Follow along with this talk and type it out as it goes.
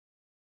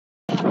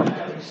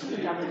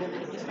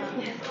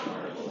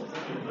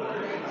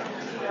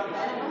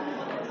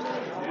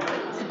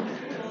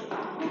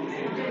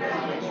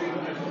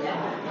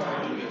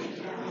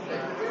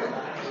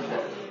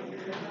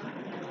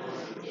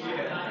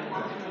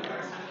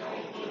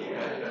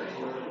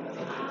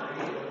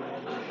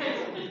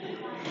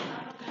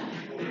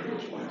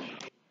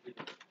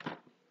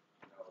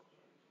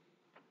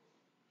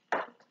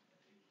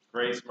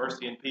Grace,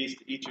 mercy, and peace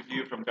to each of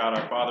you from God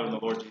our Father and the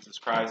Lord Jesus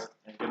Christ,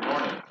 and good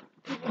morning.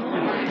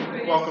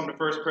 Welcome to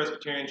First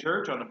Presbyterian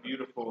Church on a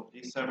beautiful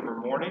December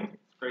morning.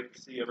 It's great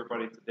to see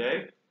everybody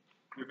today.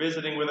 If you're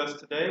visiting with us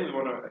today, we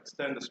want to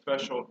extend a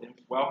special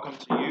welcome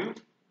to you.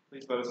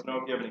 Please let us know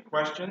if you have any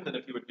questions, and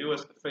if you would do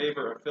us the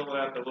favor of filling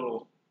out the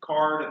little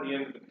card at the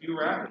end of the pew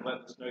rack and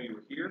letting us know you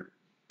were here.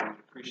 We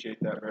appreciate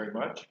that very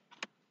much.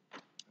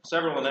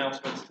 Several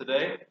announcements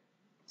today.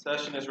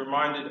 Session is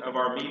reminded of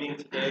our meeting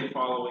today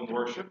following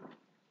worship.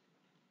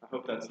 I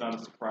hope that's not a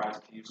surprise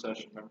to you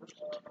session members.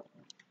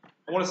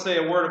 I want to say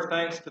a word of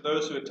thanks to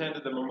those who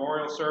attended the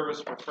memorial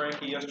service for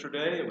Frankie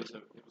yesterday. It was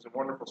a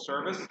wonderful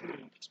service,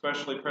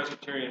 especially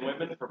Presbyterian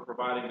women for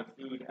providing the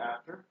food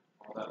after.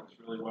 All that was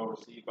really well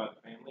received by the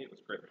family. It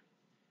was great.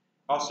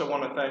 I also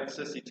want to thank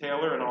Sissy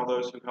Taylor and all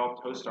those who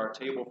helped host our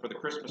table for the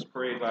Christmas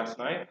parade last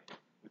night.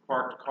 We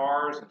parked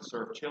cars and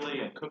served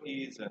chili and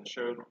cookies and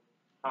showed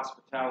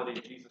hospitality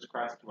of Jesus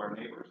Christ to our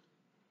neighbors,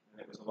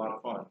 and it was a lot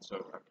of fun.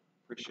 So I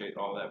appreciate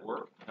all that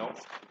work and help,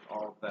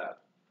 all of that.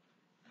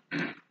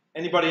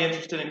 Anybody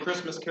interested in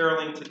Christmas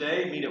caroling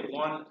today, meet at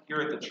 1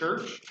 here at the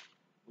church.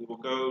 We will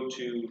go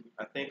to,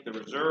 I think, the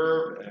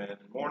Reserve and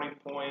Morning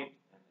Point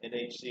and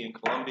NHC in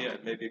Columbia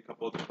and maybe a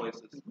couple other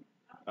places.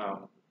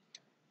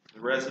 The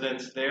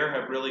residents there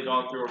have really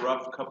gone through a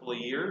rough couple of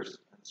years,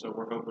 and so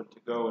we're hoping to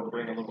go and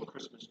bring a little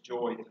Christmas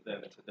joy to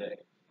them today.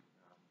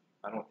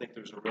 I don't think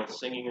there's a real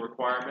singing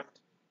requirement.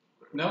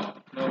 No,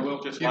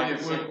 we'll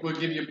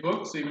give you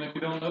books even if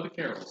you don't know the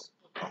carols.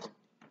 Have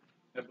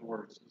the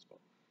words as well.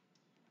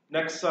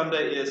 Next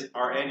Sunday is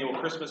our annual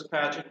Christmas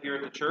pageant here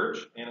at the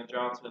church. Anna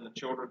Johnson and the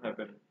children have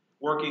been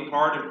working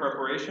hard in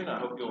preparation. I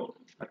hope you'll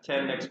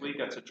attend next week.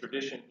 That's a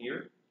tradition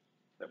here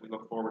that we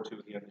look forward to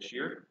again this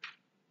year.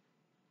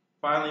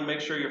 Finally,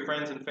 make sure your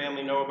friends and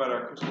family know about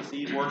our Christmas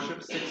Eve worship,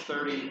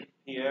 6:30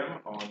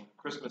 p.m. on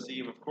Christmas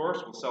Eve, of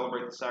course. We'll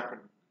celebrate the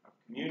sacrament of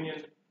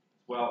communion as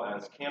well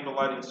as candle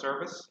lighting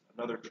service,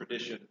 another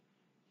tradition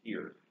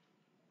here.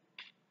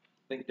 I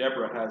think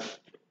Deborah has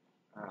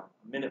a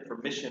minute for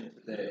mission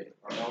today,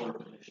 our elder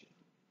for mission.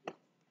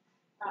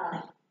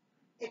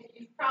 If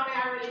you've probably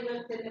already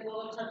looked in the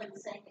bulletin and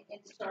seen the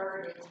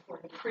insert, it's for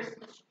the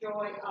Christmas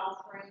Joy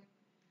offering,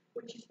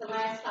 which is the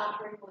last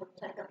offering we'll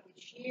take up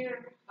this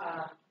year.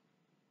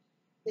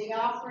 The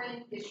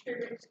offering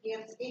distributes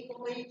gifts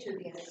equally to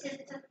the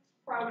assistance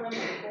program of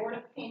the Board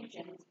of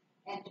Pensions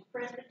and to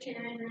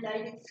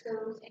Presbyterian-related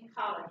schools and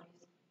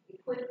colleges,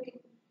 equipping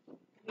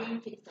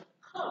communities of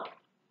color.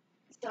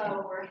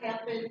 So we're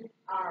helping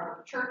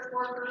our church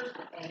workers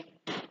and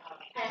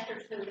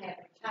pastors who have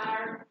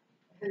retired,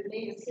 who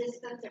need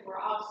assistance, and we're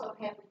also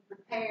helping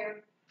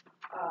prepare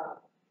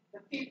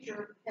the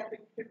future, helping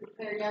to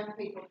prepare young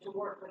people to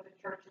work with the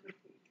church in the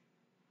future.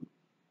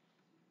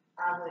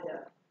 I would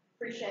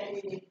appreciate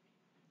it if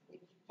you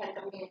take a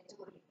minute to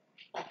look at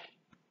that.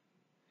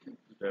 Thank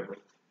you. Deborah.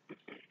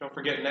 Don't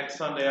forget, next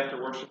Sunday after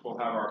worship, we'll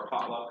have our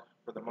potluck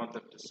for the month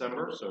of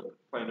December, so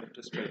plan to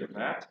participate in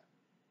that.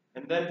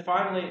 And then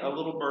finally, a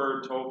little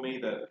bird told me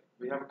that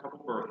we have a couple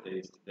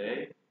birthdays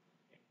today.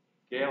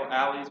 Gail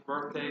Alley's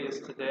birthday is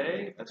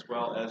today, as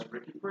well as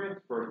Ricky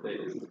Britt's birthday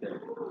is today.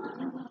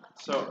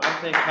 So I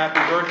think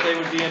happy birthday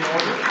would be in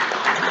order.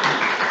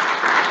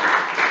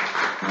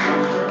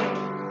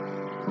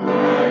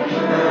 Happy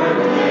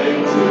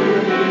birthday to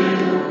you.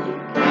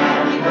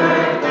 Happy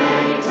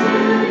birthday to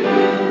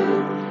you.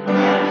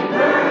 Happy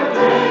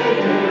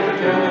birthday,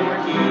 dear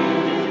Ricky.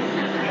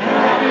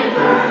 Happy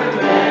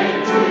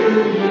birthday to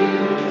you.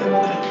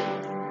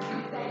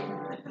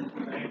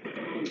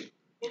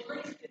 At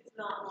least it's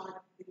not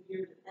like the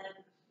year that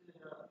Adam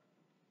stood up.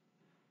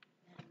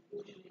 And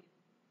usually,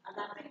 and I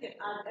think it,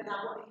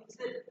 he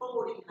said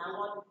 40, and I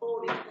wasn't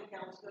 40, I think I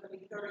was going to be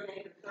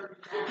 38 or 39.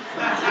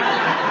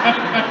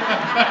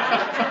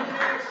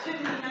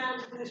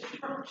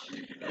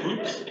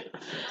 Oops.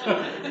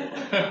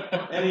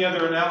 Any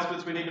other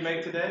announcements we need to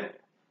make today?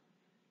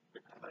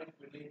 I think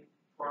we need to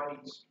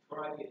praise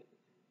Trey and his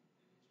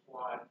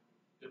wife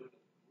doing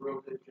a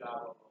real good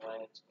job on the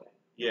landscape.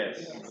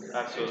 Yes,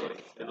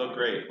 absolutely. It looked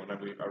great when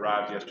we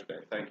arrived yesterday.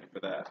 Thank you for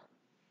that.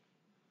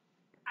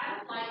 I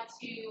would like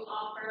to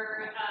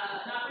offer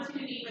an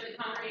opportunity for the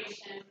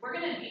congregation. We're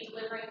going to be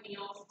delivering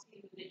meals to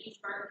the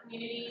East Burke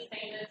community,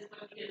 same as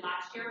what we did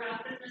last year around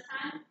Christmas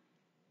time.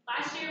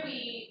 Last year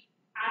we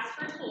asked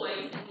for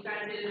toys, and you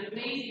guys did an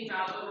amazing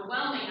job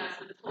overwhelming us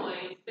with the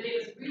toys, but it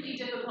was really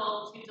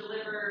difficult to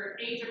deliver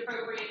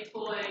age-appropriate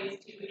toys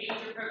to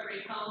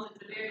age-appropriate homes.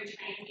 It's a very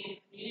transient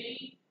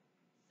community.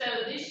 So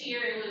this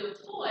year, in lieu of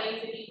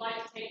toys, if you'd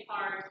like to take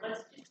part,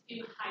 let's just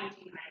do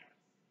hygiene items.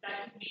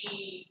 That could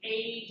be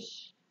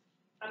age-appropriate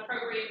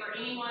appropriate for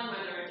anyone,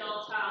 whether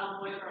adult, child,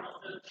 boy,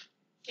 girl. So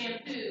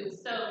shampoo,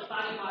 soap,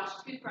 body wash,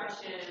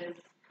 toothbrushes,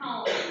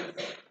 combs.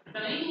 So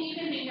anything you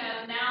can think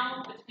of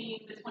now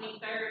between the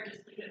 23rd,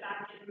 just leave it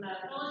back in the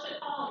fellowship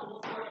hall and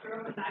we'll sort through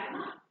them and bag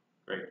them up.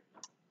 Great.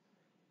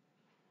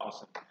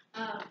 Awesome.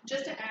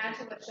 Just to add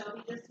to what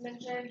Shelby just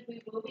mentioned,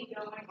 we will be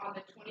going on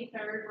the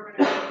 23rd. We're going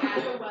to be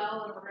at the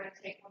well and we're going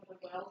to take one of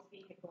the well's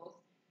vehicles.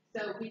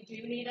 So we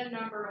do need a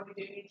number and we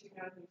do need to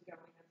know who's going.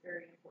 That's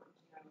very important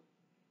to know.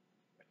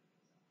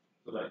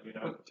 So that you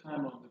know. What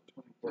time on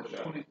the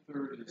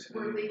 23rd is?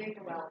 We're leaving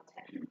the well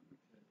at 10.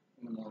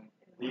 In the morning.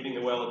 Leaving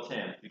the well at 10.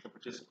 If you can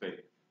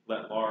participate,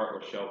 let Laura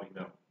or Shelby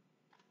know.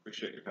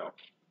 Appreciate your help.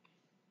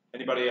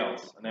 Anybody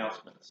else?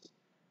 Announcements?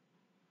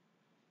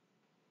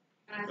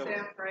 And I say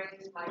I'm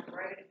praise my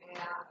great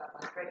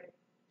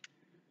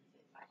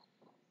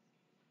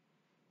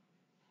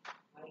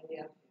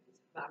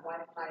my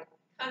wife, my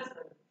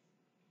cousin's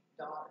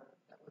daughter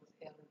that was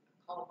in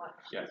Oklahoma.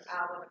 Yes.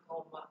 Out in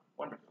Oklahoma.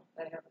 Wonderful.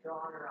 They have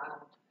drawn her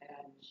out,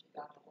 and she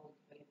got to hold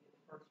the baby the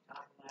first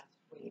time last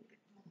week.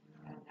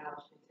 And now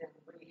she's in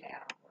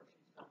rehab where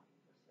she's going to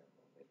be for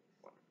several weeks.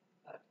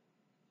 But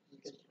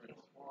because she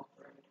can't walk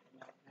or anything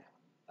right now.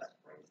 But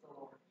praise the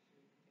Lord.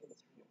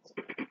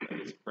 That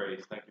is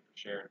praise. Thank you for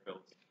sharing,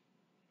 Phyllis.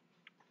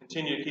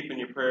 Continue to keep in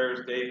your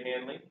prayers Dave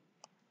Hanley,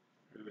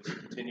 who is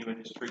continuing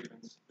his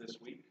treatments this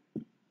week.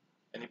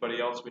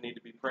 Anybody else we need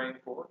to be praying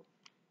for?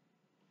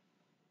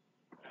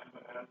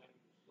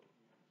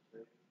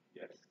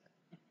 Yes.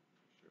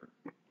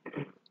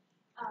 Sure.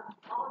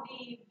 All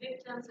the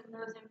victims and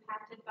those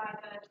impacted by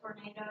the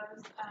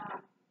tornadoes,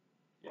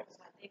 Yes.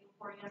 the day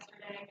before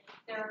yesterday,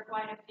 there are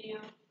quite a few.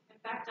 In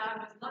fact, I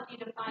was lucky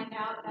to find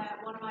out that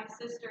one of my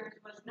sisters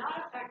was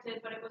not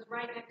affected, but it was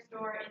right next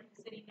door in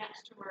the city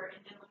next to her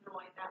in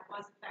Illinois that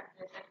was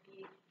affected, that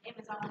the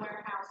Amazon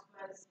warehouse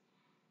was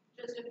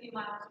just a few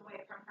miles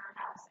away from her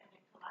house and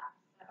it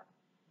collapsed. So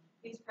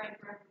please pray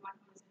for everyone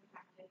who was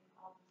impacted.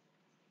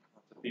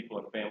 Lots of people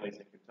and families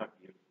in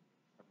Kentucky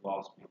have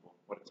lost people.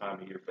 What a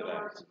time of year for that.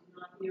 Doris is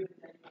not here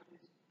today because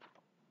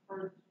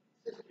her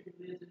sister who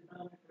lives in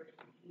Boundary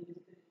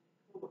is in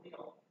Fort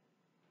Hill.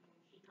 And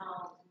she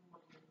calls this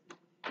morning and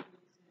says,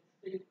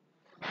 Steve,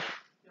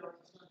 Doris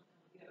is not going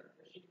to get her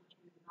because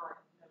she was not.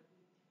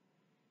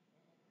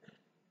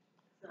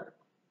 So,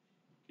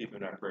 Keep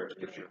in our prayers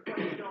for sure.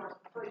 praise Doris,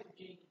 praise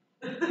Jean.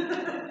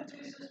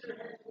 Two sisters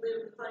had to live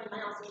in the same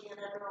house again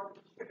after all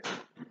these years.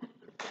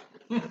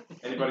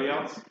 Anybody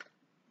else?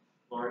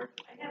 Lori?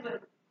 I have a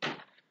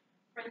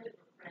friend of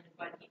a friend,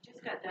 but he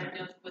just got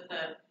diagnosed with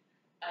a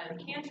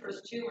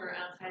cancerous tumor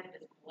outside of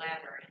his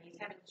bladder, and he's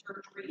having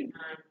surgery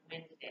on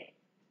Wednesday.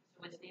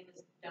 So his name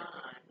is Don.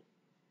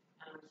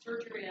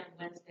 Surgery on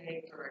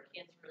Wednesday for a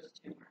cancerous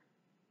tumor.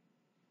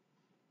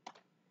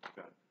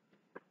 Okay.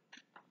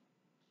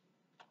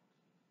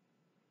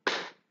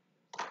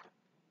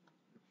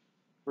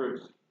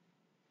 Bruce?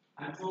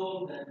 I'm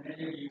told that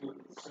many of you were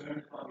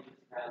concerned about me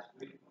this past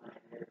week when I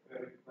had a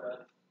very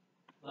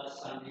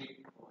plus Sunday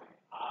for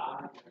my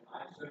eye and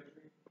eye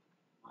surgery.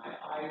 My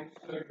eye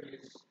surgery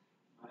is,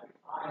 my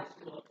eye is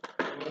still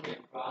a work in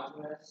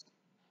progress.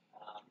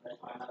 That's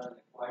why I'm not in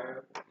the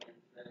choir again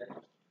today.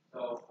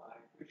 So I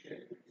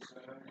appreciate your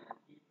concern and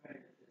keep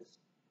praying that this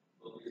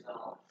will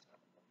resolve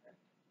itself. Okay?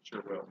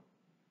 Sure will.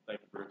 Thank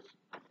you, Bruce.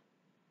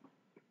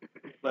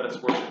 Let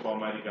us worship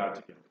Almighty God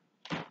together.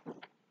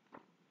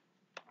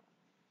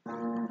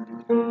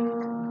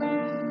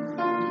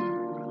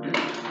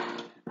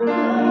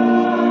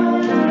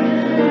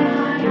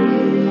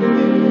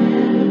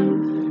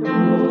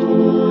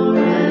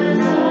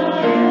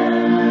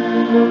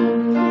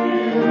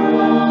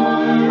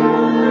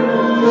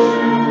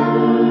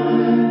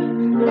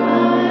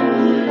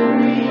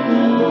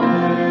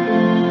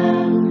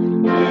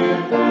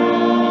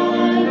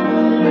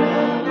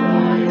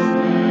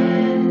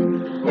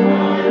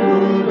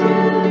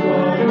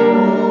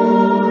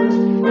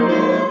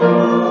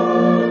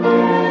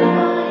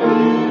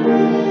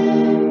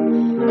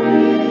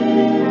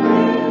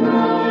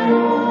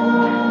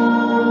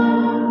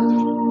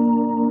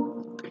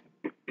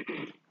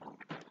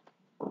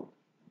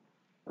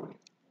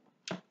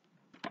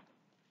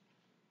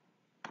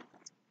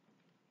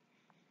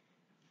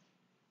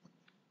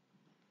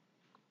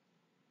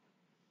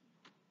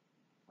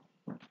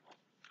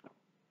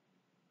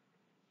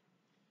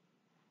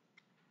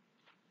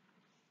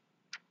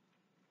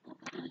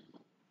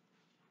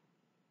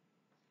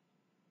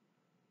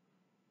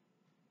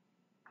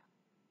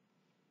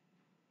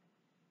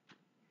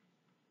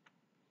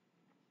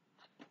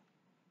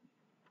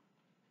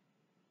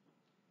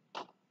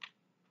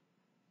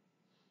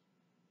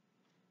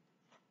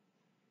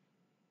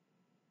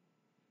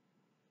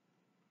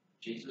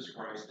 Jesus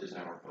Christ is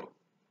our hope.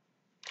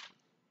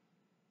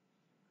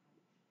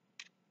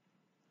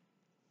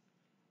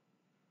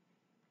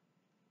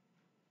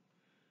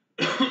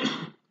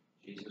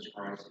 Jesus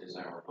Christ is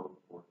our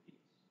hope for peace.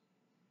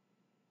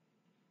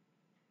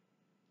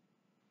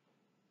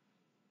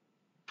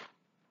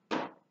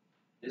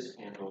 This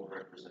candle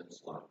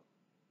represents love.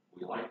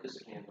 We light this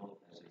candle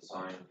as a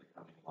sign of the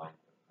coming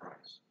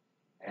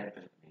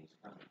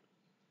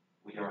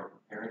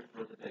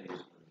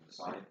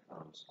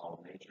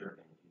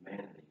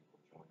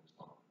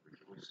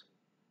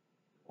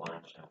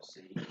shall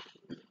see,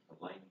 the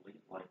lame leap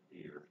like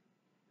deer,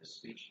 the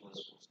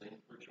speechless will sing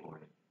for joy,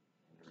 and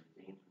the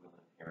redeemed will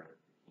inherit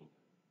the kingdom.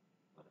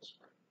 Let us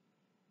pray.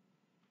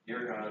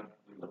 Dear God,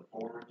 we look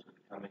forward to the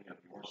coming of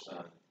your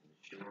Son and the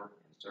sure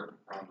and certain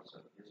promise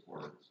of his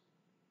words.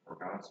 For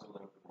God so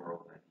loved the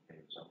world that he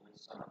gave his only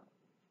Son,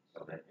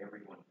 so that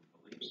everyone who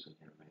believes in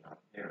him may not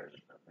perish,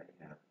 but may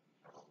have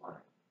eternal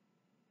life.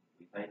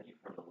 We thank you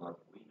for the love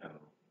we know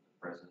in the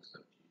presence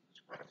of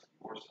Jesus Christ,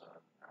 your Son,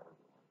 our Lord.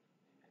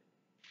 Amen.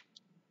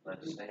 Let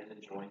us stand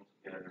and join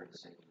together in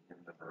singing hymn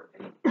number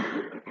 8.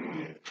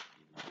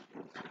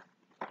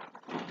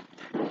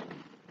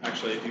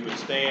 Actually, if you would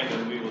stand,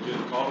 and we will do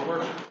the call to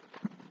worship.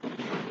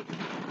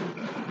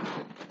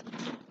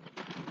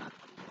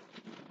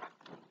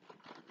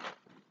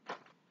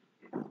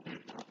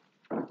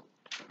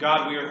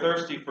 God, we are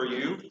thirsty for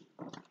you.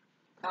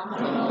 Come,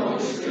 Holy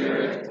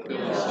Spirit,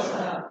 fill us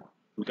up.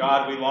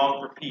 God, we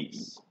long for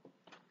peace.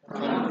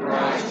 Come,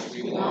 Christ,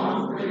 we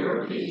long for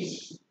your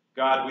peace.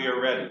 God, we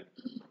are ready.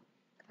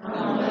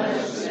 Come, let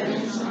us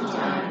spend some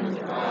time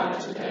with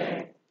God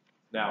today.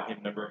 Now,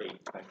 hymn number 8.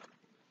 Thank you.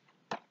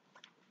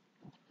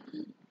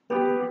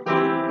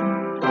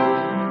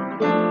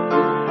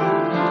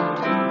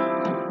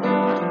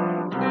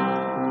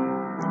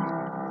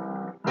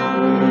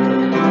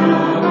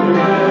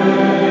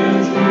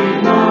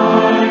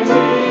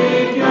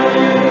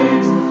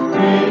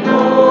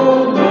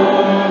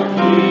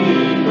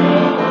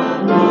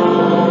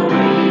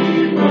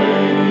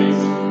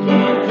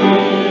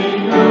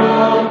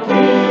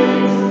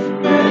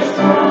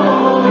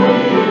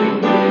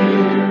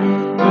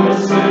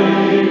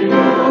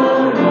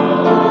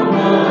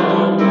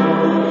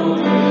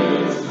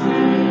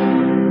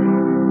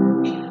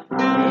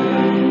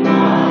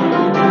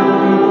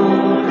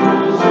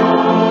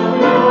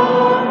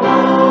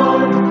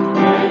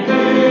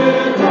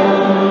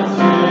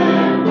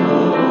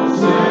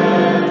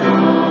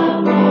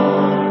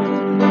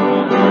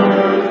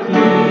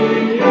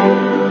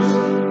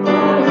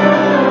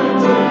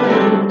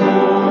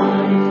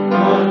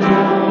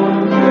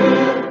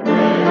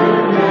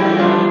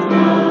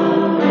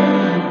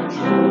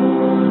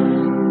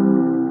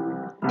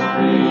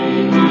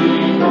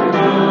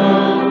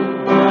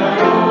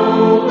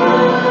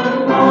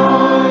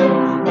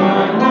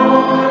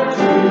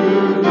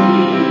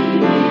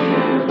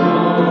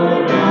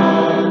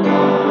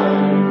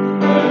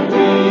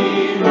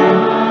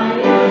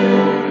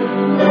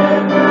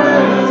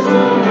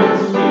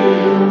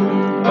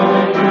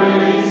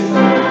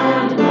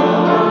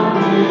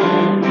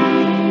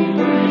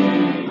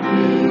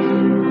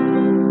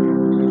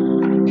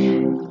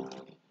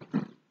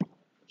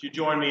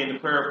 Join me in the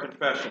prayer of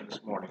confession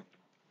this morning.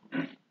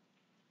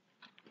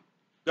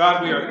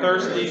 God, we are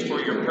thirsty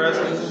for your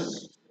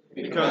presence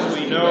because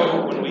we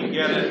know when we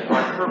get it,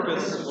 our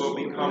purpose will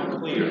become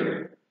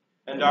clear,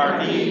 and our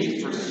need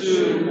to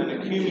pursue and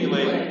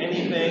accumulate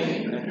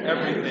anything and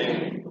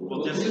everything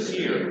will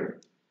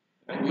disappear,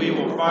 and we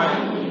will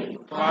finally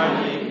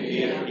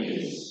be at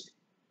peace.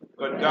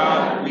 But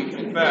God, we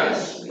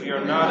confess we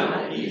are not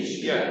at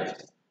peace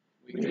yet.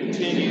 We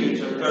continue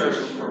to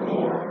thirst for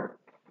more.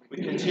 We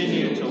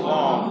continue to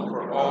long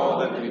for all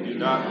that we do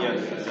not yet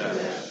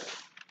possess.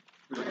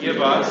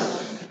 Forgive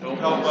us, and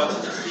help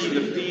us to see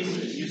the peace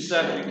that you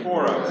set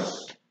before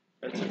us,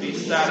 and to be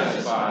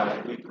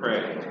satisfied, we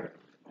pray.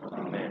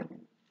 Amen.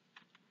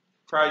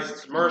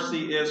 Christ's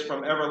mercy is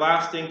from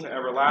everlasting to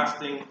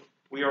everlasting.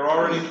 We are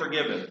already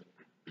forgiven.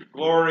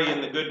 Glory in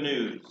the good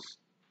news.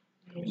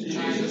 In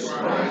Jesus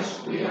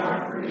Christ, we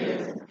are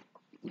forgiven.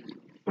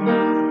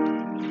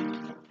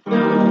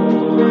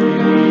 Glory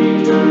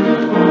be to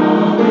the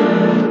Father,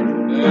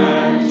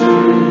 and to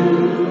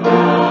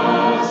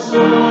the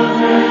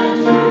Son, and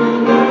to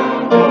the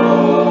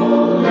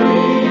Holy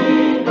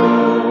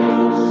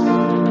Ghost,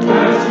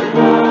 as it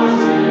was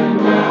in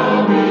the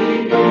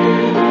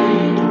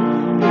beginning,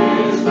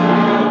 is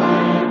now,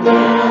 and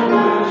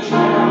ever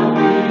shall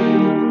be,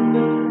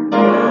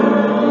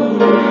 world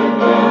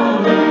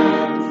without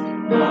end.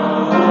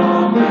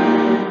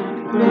 Amen.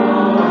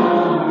 Amen.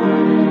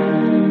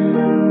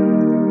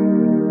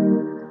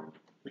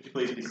 Would you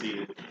please be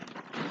seated?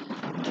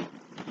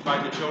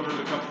 Invite the children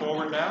to come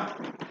forward now.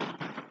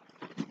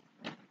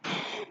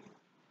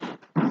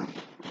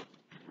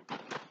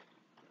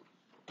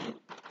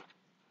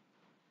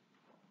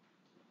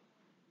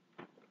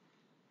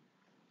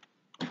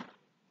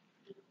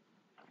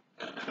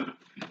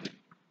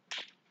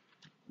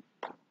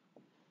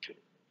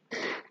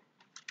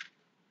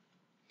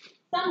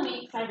 Some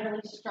weeks I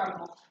really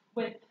struggle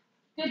with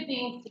good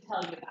things to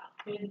tell you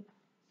about, good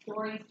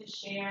stories to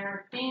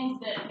share,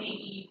 things that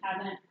maybe you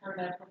haven't heard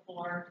of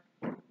before.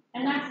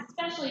 And that's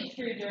especially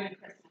true during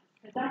Christmas,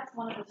 because that's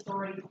one of the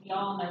stories we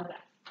all know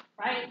best,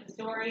 right? The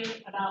story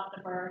about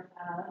the birth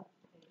of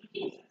baby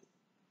Jesus.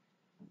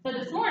 So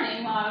this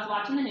morning, while I was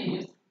watching the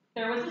news,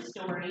 there was a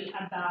story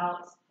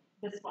about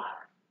this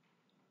flower.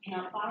 You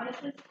know what flower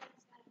this is?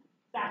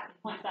 Exactly,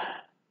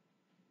 poinsettia.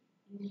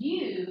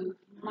 You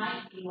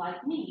might be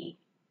like me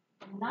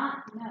and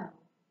not know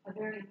a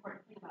very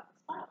important thing about this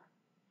flower.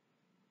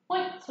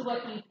 point to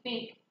what you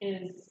think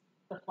is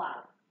the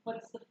flower.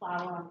 What's the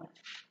flower on this?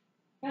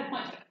 Go ahead,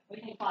 point to it. What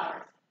do you think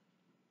flower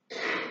is?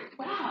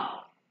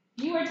 Wow.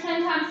 You were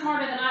 10 times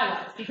smarter than I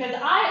was, because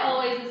I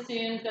always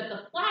assumed that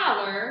the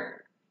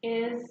flower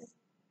is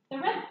the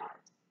red part.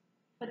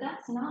 But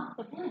that's not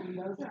the bloom.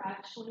 Those are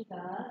actually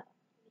the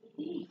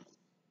leaves.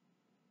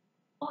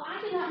 Well,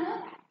 I did not know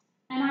that.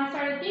 And I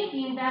started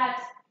thinking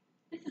that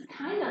this is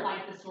kind of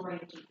like the story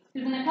of Jesus.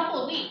 Because in a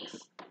couple of weeks,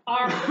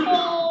 our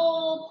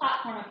whole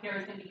platform up here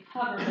is going to be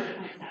covered with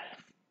poinsettias.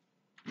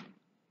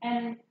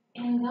 And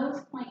in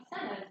those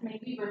poinsettias,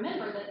 may we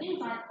remember that things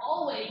aren't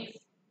always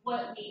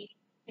what we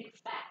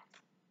expect.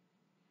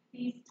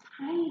 These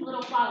tiny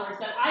little flowers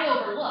that I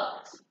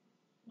overlooked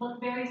look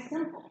very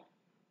simple.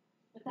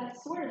 But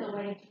that's sort of the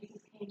way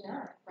Jesus came to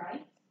earth,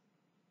 right?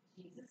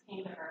 Jesus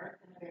came to earth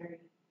in a very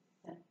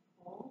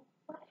simple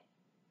way.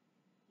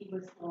 He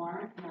was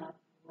born in a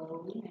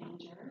lowly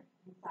manger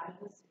inside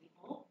of a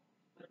stable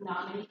with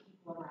not many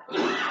people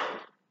around.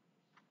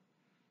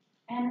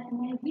 And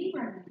may we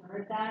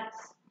remember that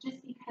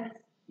just because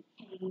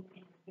he came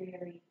in a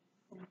very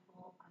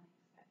simple,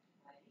 unexpected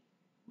way,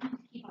 we need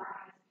to keep our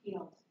eyes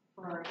peeled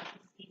for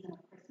the season of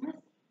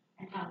Christmas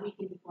and how we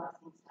can be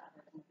blessings to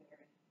others in a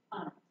very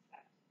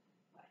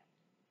unexpected way.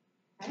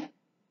 Okay?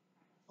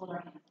 Hold our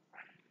hands up.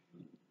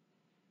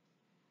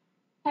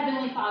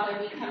 Heavenly Father,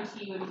 we come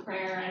to you in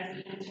prayer as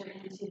we enter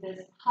into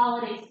this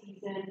holiday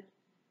season.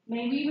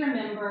 May we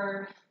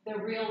remember the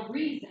real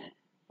reason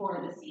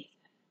for the season,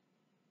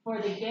 for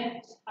the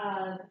gift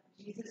of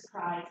Jesus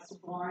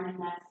Christ born in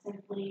that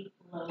simply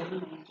lowly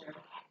manger.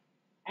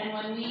 And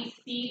when we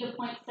see the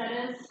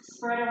poinsettias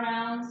spread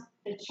around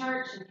the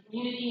church and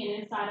community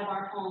and inside of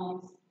our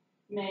homes,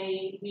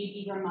 may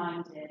we be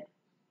reminded,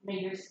 may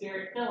your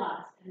Spirit fill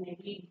us, and may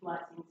we be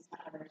blessings to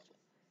others this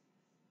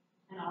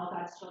Christmas. And all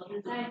God's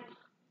children say,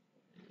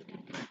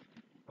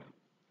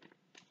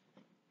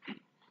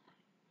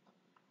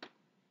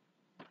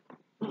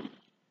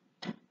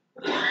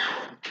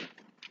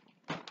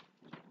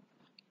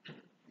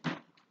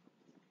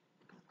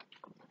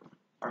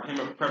 Our hymn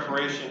of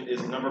preparation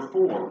is number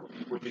 4.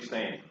 Would you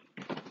stand?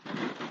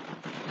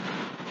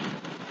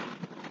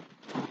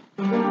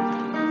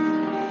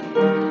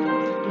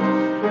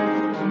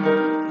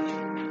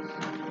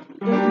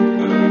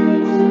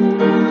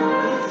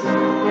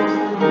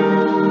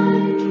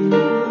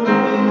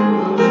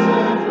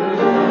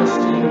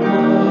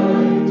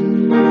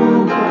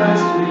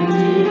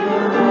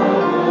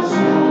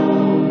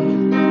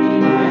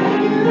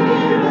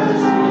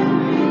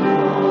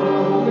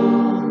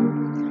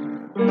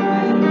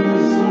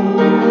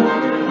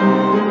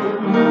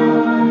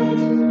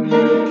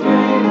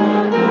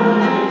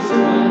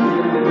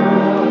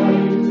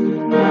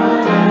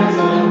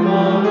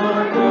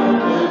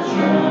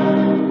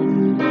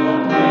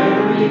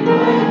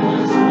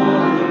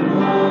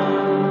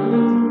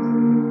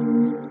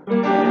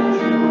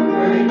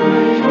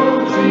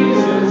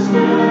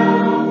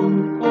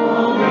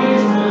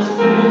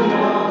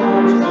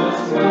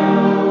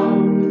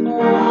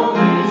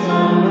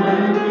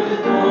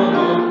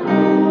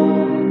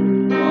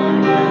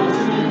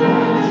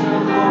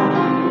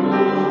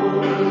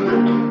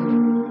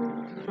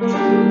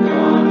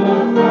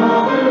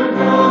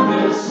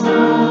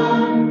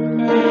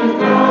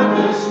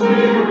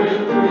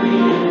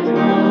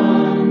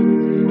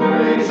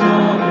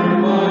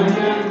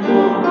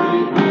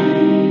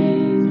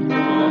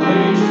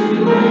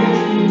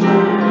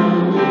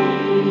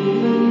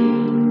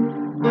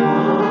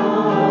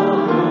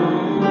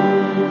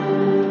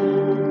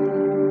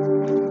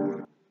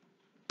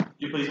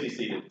 Please be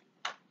seated.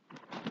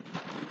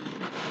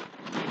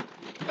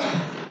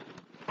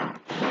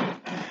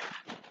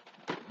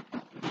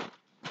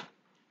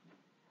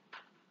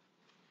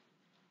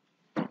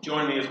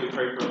 Join me as we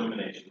pray for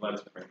illumination. Let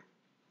us pray.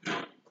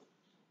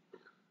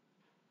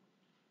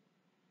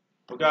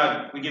 Oh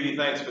God, we give you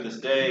thanks for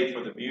this day,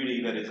 for the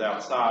beauty that is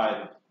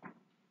outside,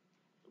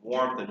 the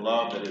warmth and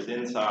love that is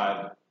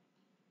inside.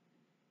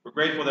 We're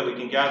grateful that we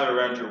can gather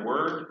around your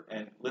word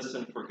and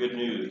listen for good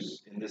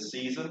news in this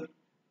season,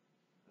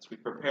 as we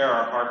prepare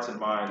our hearts and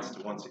minds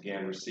to once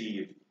again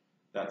receive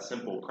that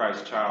simple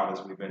Christ child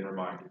as we've been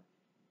reminded.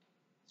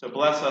 So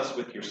bless us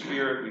with your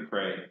Spirit, we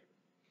pray.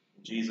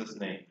 In Jesus'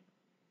 name,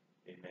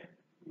 amen.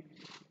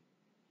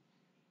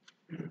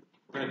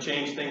 We're going to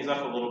change things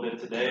up a little bit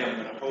today. I'm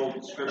going to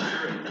hold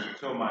Scripture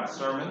until my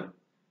sermon.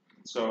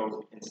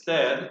 So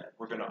instead,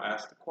 we're going to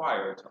ask the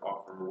choir to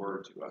offer a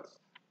word to us.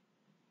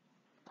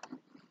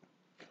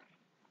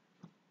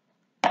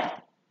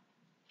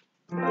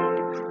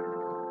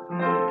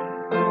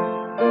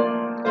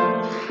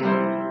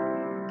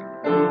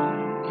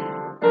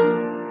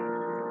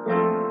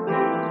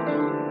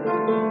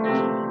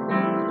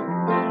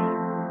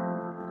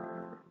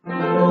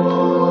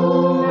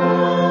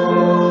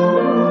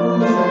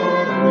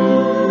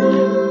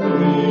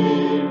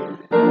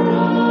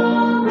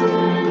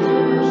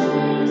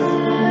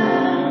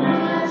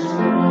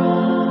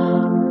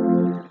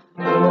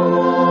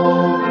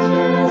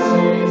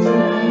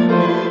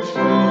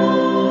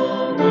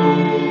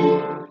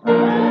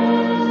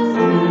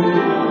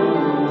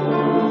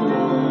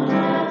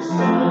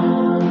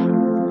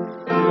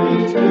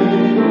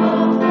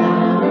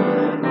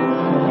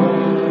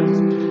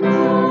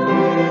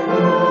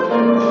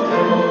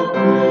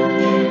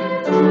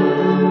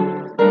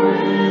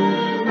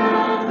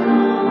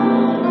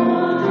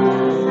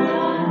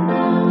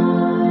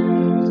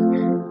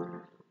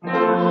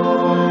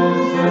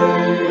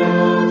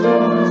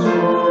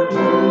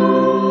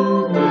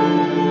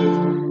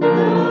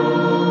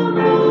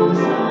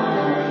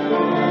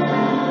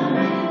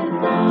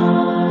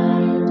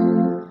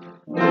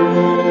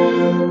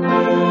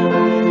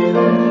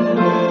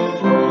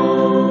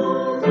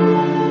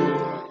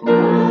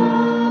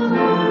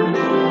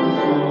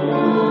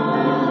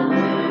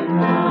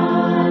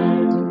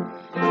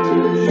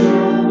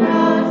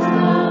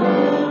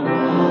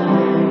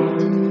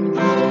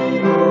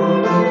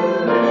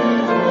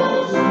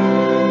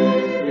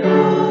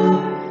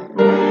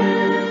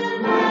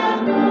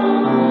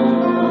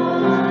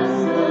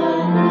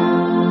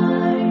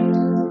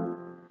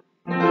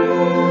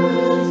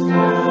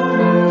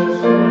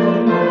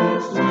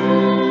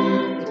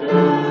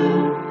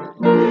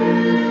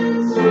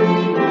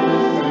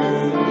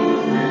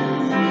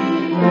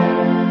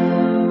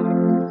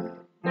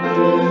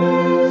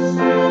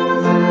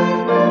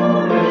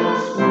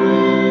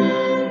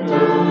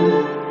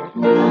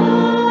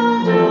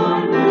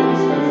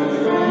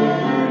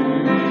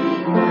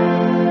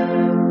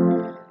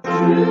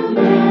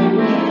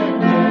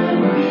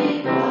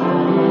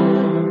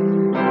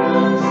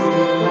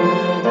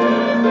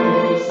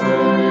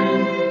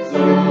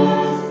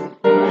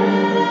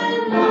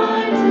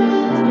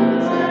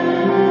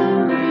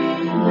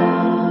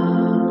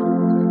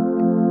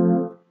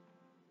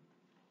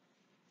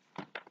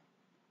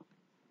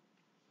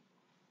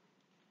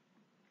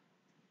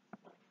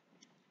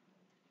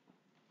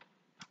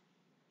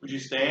 Would you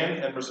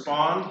stand and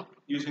respond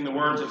using the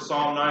words of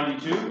Psalm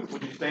 92?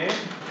 Would you stand?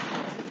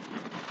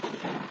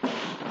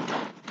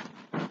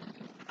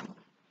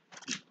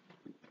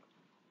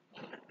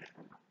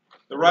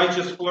 The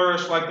righteous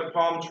flourish like the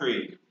palm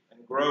tree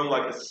and grow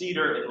like a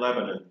cedar in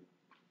Lebanon.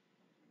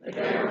 They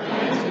are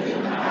planted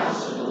in the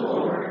house of the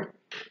Lord.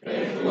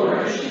 They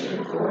flourish in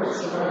the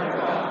courts of our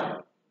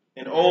God.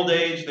 In old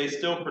age they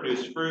still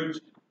produce fruit.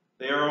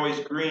 They are always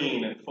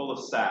green and full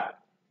of sap.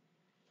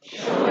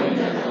 Showing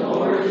that the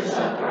Lord is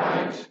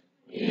upright.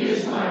 He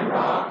is my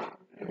rock,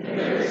 and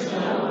there is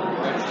no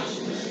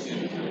unrighteousness in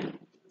him.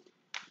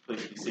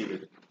 Please be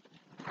seated.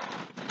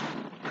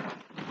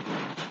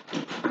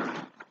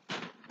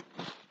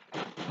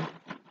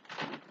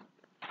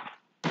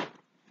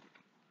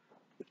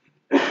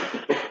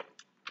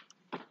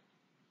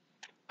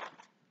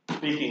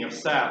 Speaking of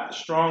sap, the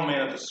strong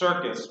man at the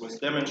circus was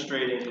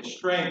demonstrating his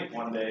strength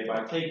one day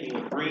by taking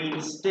a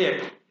green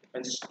stick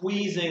and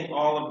squeezing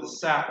all of the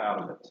sap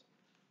out of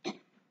it.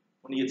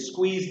 When he had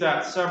squeezed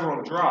out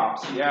several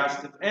drops, he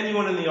asked if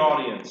anyone in the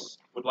audience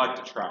would like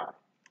to try.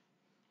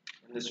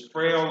 And this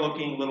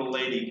frail-looking little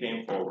lady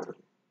came forward.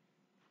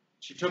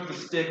 She took the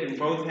stick in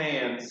both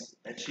hands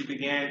and she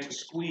began to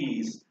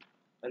squeeze.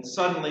 And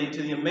suddenly,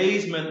 to the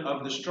amazement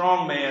of the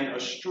strong man, a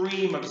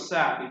stream of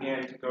sap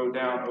began to go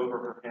down over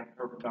her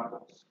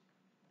knuckles.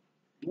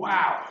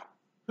 "Wow!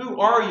 Who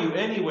are you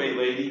anyway,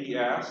 lady?" he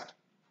asked.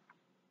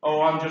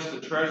 "Oh, I'm just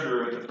the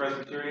treasurer at the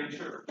Presbyterian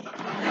Church."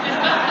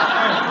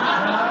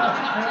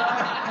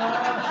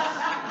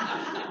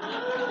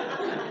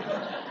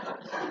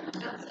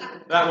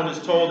 That one is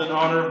told in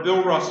honor of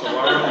Bill Russell,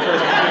 our own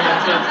Presbyterian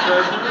Church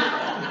treasurer,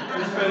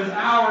 who spends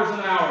hours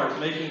and hours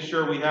making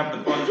sure we have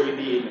the funds we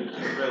need.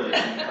 Really,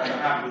 on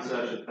behalf of the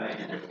session, thank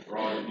you for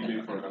all that you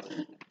do for us.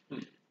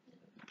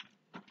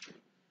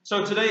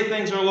 So today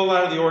things are a little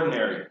out of the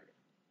ordinary.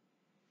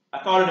 I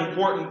thought it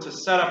important to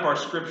set up our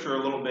scripture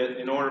a little bit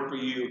in order for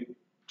you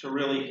to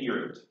really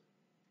hear it.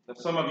 Now,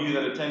 some of you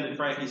that attended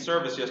Frankie's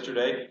service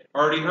yesterday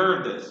already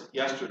heard this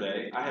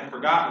yesterday. I had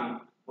forgotten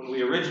when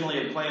we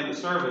originally had planned the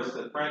service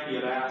that Frankie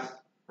had asked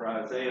for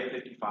Isaiah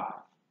 55.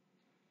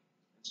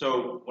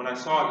 So when I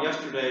saw it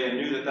yesterday and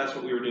knew that that's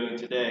what we were doing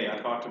today,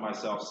 I thought to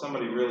myself,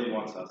 somebody really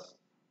wants us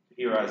to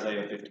hear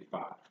Isaiah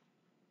 55.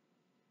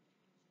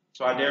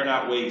 So I dare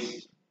not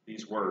waste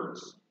these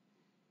words.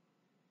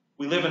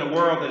 We live in a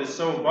world that is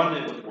so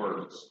abundant with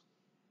words.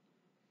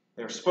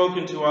 They're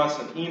spoken to us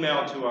and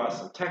emailed to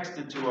us and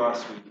texted to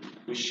us.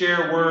 We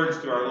share words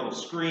through our little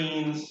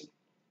screens.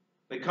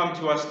 They come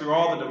to us through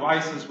all the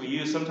devices we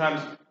use.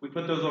 Sometimes we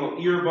put those little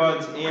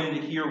earbuds in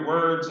to hear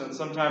words, and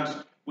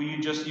sometimes we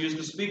just use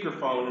the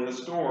speakerphone in the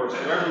store so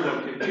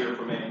everyone can hear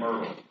from Aunt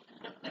Myrtle.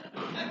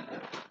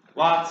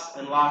 Lots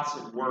and lots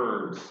of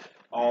words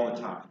all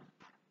the time.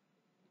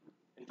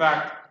 In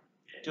fact,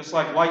 just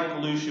like light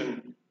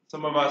pollution,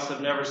 some of us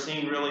have never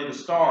seen really the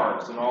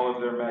stars in all of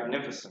their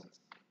magnificence.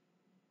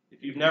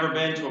 If you've never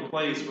been to a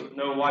place with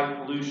no light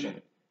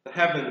pollution, the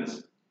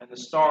heavens and the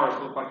stars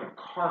look like a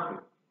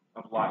carpet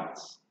of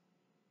lights.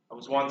 I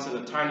was once in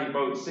a tiny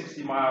boat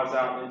 60 miles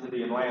out into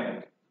the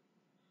Atlantic.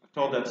 I've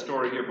told that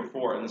story here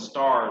before, and the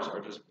stars are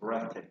just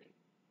breathtaking.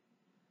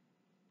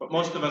 But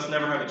most of us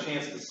never have a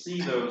chance to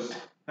see those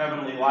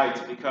heavenly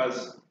lights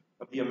because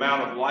of the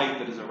amount of light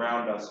that is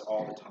around us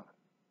all the time.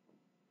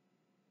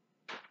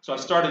 So I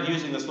started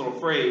using this little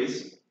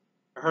phrase.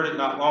 I heard it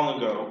not long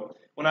ago.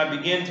 When I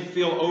begin to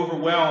feel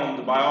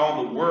overwhelmed by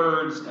all the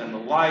words and the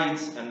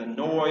lights and the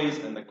noise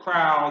and the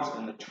crowds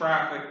and the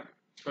traffic,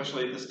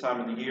 especially at this time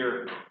of the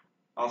year,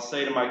 I'll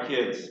say to my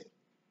kids,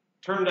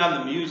 "Turn down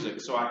the music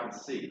so I can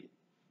see."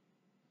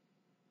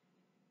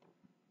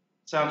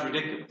 Sounds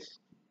ridiculous,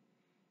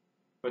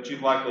 but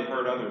you've likely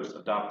heard others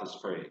adopt this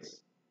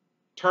phrase.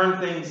 Turn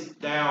things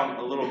down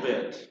a little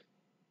bit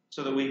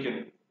so that we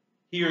can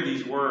hear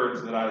these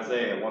words that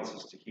Isaiah wants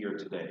us to hear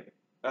today.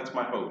 That's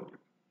my hope.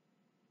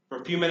 For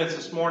a few minutes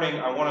this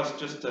morning, I want us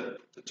just to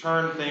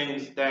turn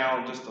things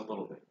down just a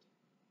little bit.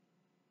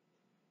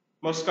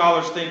 Most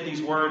scholars think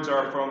these words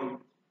are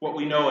from what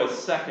we know as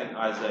Second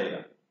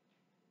Isaiah.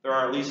 There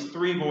are at least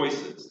three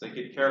voices that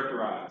get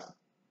characterized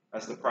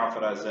as the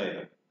prophet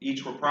Isaiah.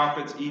 Each were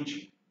prophets,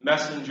 each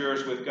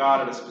messengers with God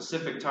at a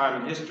specific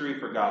time in history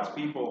for God's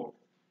people.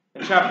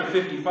 And chapter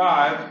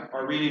 55,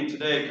 our reading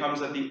today,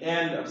 comes at the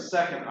end of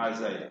Second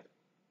Isaiah.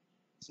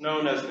 It's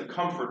known as the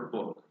Comfort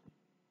Book.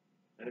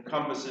 It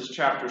encompasses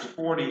chapters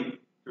 40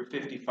 through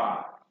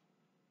 55.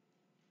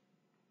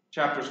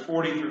 Chapters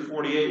 40 through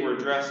 48 were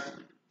addressed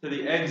to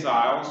the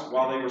exiles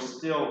while they were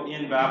still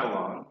in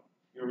Babylon.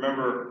 You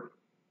remember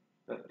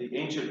that the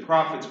ancient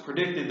prophets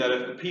predicted that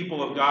if the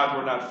people of God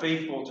were not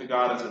faithful to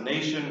God as a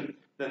nation,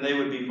 then they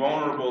would be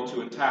vulnerable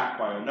to attack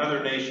by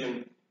another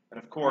nation.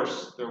 And of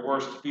course, their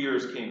worst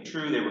fears came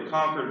true. They were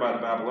conquered by the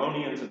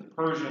Babylonians and the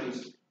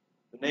Persians.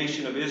 The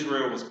nation of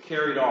Israel was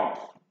carried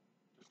off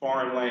to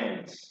foreign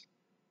lands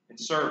in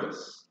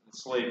service and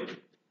slavery.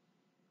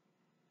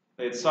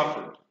 They had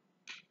suffered.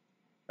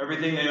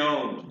 Everything they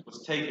owned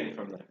was taken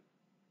from them.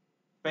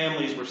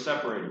 Families were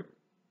separated,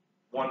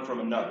 one from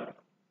another.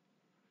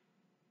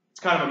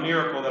 kind of a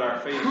miracle that our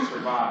faith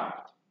survived,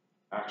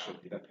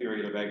 actually, that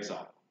period of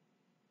exile.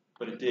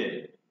 But it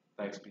did,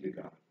 thanks be to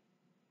God.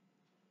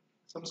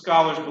 Some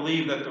scholars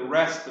believe that the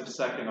rest of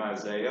 2nd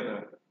Isaiah,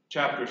 the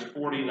chapters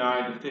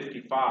 49 to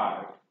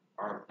 55,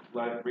 our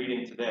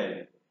reading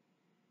today,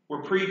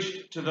 were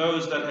preached to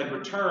those that had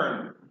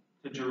returned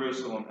to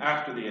Jerusalem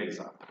after the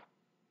exile.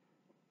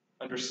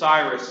 Under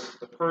Cyrus,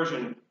 the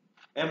Persian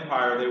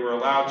Empire, they were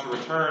allowed to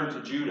return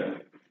to Judah,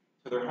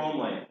 to their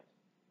homeland,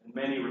 and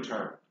many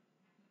returned.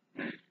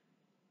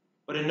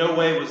 But in no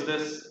way was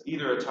this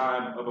either a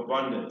time of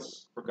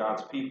abundance for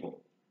God's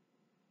people.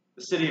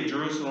 The city of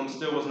Jerusalem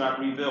still was not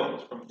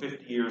rebuilt from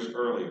 50 years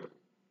earlier.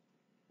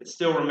 It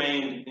still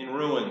remained in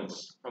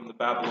ruins from the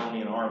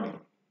Babylonian army.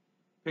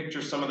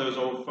 Picture some of those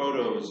old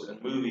photos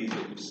and movies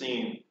that you've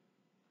seen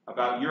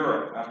about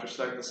Europe after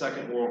the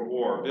Second World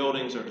War.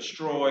 Buildings are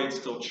destroyed,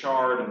 still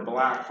charred and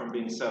black from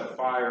being set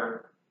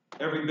afire.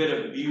 Every bit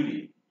of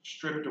beauty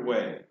stripped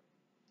away,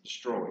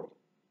 destroyed.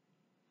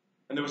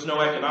 And there was no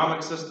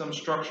economic system.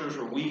 Structures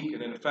were weak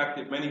and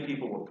ineffective. Many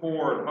people were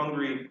poor and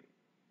hungry.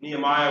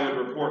 Nehemiah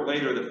would report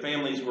later that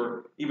families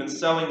were even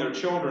selling their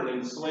children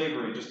into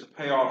slavery just to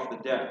pay off the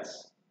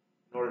debts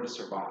in order to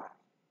survive.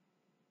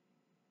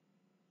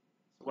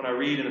 So when I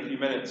read in a few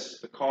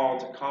minutes the call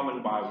to come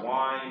and buy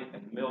wine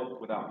and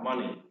milk without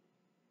money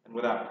and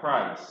without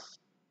price,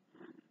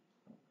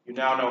 you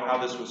now know how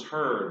this was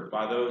heard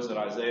by those that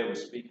Isaiah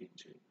was speaking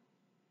to.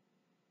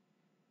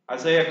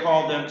 Isaiah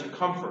called them to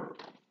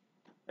comfort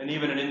and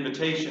even an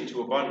invitation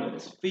to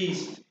abundance.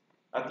 Feast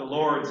at the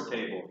Lord's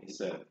table, he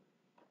said.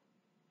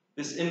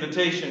 This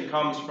invitation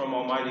comes from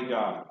Almighty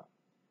God.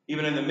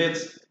 Even in the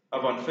midst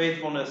of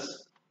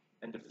unfaithfulness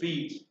and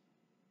defeat,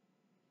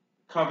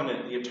 the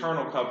covenant, the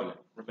eternal covenant,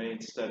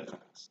 remains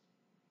steadfast.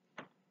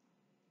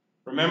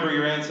 Remember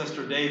your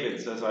ancestor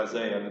David, says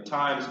Isaiah, in the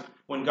times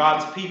when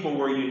God's people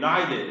were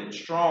united and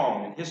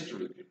strong in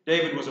history.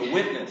 David was a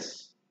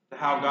witness to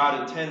how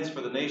God intends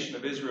for the nation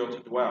of Israel to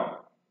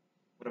dwell.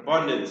 When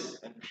abundance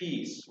and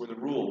peace were the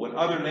rule, when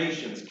other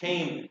nations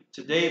came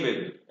to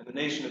David and the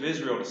nation of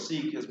Israel to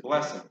seek his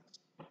blessings,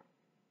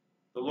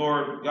 the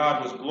Lord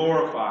God was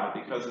glorified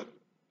because of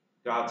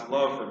God's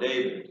love for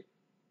David.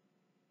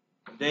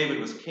 And David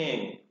was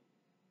king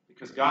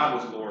because God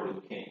was Lord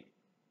and king.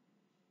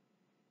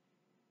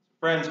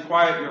 Friends,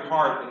 quiet your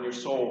heart and your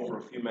soul for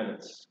a few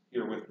minutes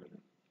here with me.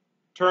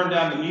 Turn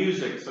down the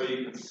music so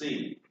you can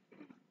see.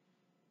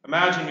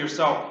 Imagine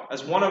yourself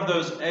as one of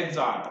those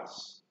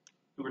exiles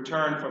who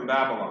returned from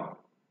Babylon,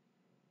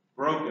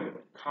 broken,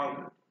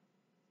 conquered,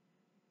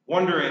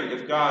 wondering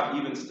if God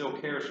even still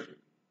cares for you.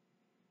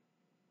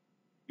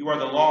 You are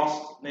the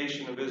lost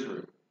nation of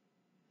Israel.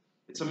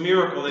 It's a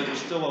miracle that you're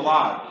still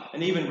alive.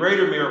 An even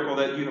greater miracle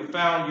that you have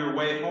found your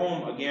way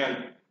home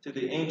again to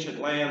the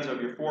ancient lands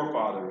of your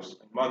forefathers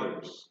and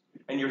mothers.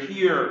 And you're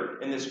here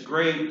in this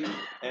great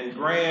and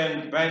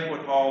grand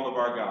banquet hall of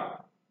our God.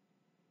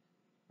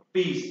 A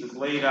feast is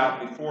laid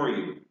out before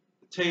you.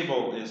 The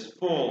table is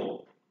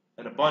full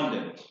and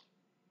abundant.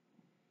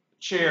 The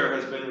chair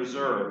has been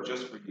reserved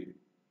just for you.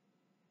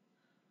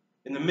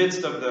 In the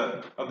midst of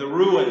the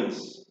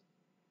ruins,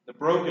 the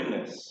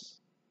brokenness,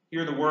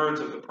 hear the words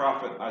of the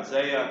prophet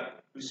Isaiah,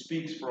 who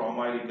speaks for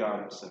Almighty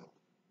God himself,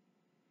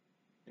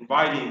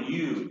 inviting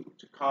you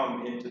to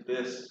come into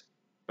this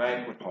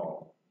banquet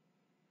hall.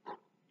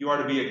 You are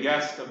to be a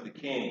guest of the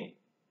King,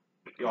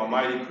 the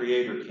Almighty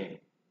Creator King.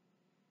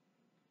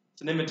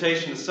 It's an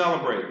invitation to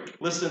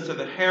celebrate. Listen to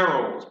the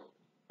herald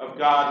of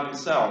God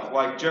himself,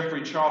 like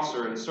Geoffrey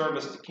Chaucer in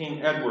service to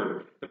King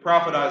Edward. The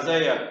prophet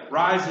Isaiah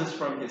rises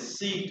from his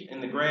seat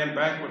in the grand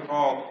banquet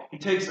hall. He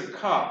takes a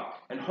cup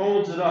and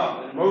holds it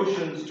up and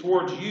motions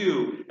towards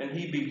you, and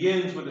he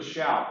begins with a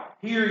shout,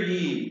 hear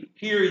ye,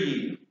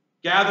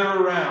 gather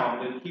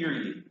around and hear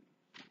ye.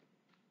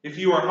 If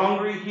you are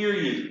hungry, hear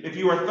ye. If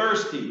you are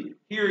thirsty,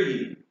 hear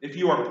ye. If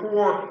you are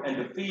poor and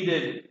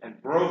defeated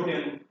and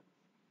broken,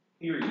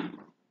 hear ye.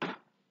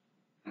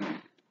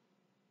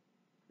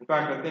 In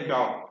fact, I think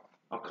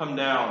I'll come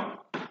down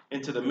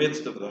into the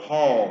midst of the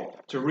hall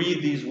to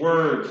read these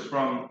words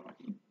from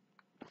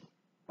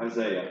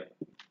Isaiah.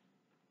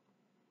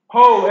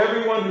 Ho,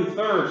 everyone who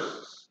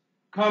thirsts,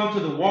 come to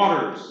the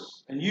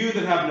waters, and you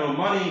that have no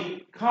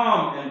money,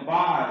 come and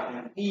buy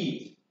and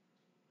eat.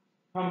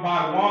 Come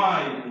buy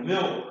wine and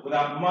milk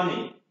without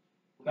money,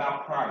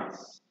 without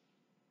price.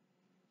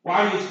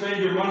 Why do you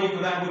spend your money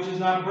for that which is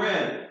not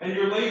bread, and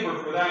your labor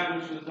for that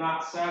which does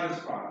not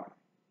satisfy?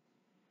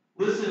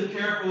 Listen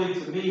carefully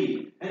to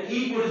me, and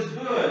eat what is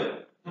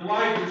good.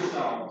 Delight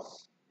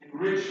yourselves in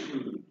rich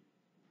food.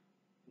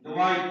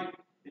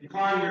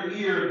 Incline your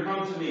ear and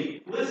come to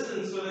me.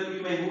 Listen so that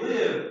you may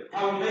live.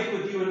 I will make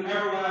with you an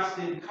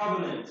everlasting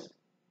covenant.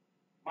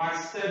 My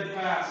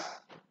steadfast,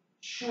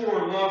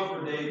 sure love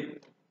for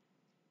David.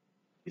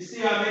 You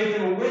see, I made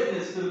him a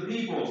witness to the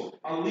peoples,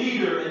 a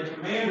leader and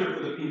commander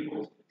for the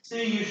peoples.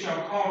 See, you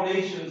shall call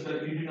nations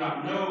that you do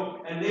not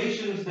know, and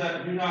nations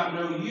that do not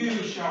know you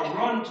shall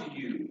run to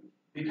you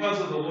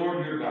because of the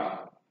Lord your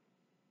God,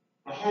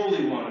 the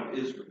Holy One of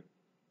Israel.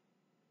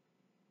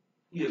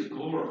 he has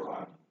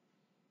glorified you.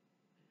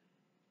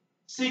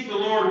 Seek the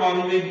Lord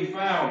while he may be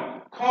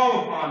found.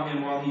 Call upon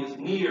him while he is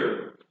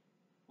near.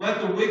 Let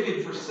the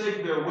wicked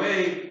forsake their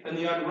way, and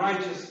the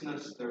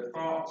unrighteousness their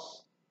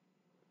thoughts.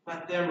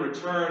 Let them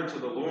return to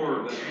the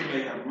Lord, that he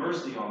may have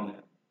mercy on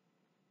them,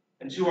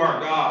 and to our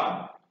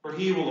God, for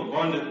he will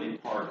abundantly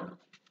pardon.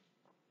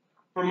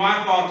 For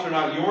my thoughts are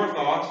not your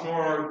thoughts,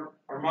 nor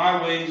are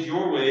my ways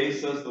your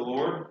ways, says the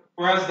Lord.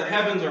 For as the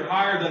heavens are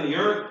higher than the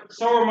earth,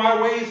 so are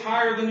my ways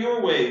higher than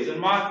your ways, and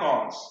my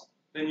thoughts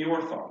than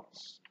your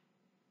thoughts.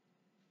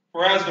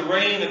 For as the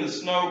rain and the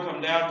snow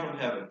come down from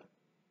heaven,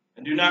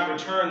 and do not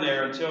return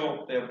there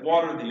until they have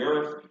watered the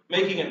earth,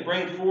 making it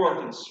bring forth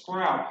and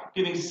sprout,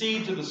 giving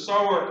seed to the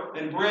sower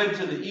and bread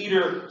to the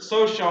eater,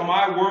 so shall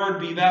my word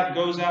be that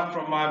goes out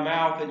from my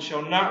mouth, and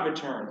shall not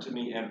return to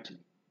me empty,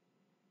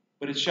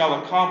 but it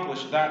shall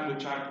accomplish that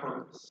which I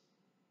purpose,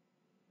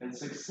 and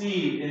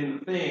succeed in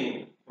the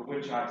thing for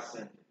which I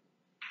sent it.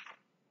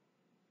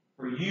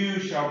 For you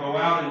shall go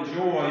out in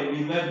joy and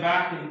be led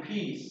back in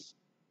peace,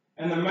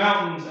 and the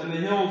mountains and the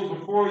hills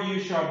before you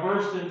shall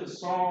burst into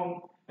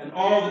song, and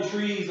all the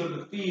trees of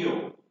the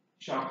field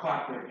shall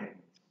clap their hands.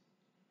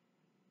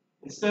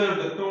 Instead of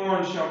the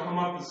thorn shall come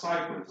up the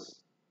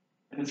cypress,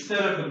 and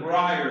instead of the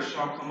briar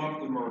shall come up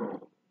the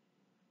myrtle.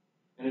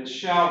 And it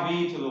shall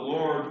be to the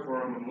Lord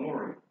for a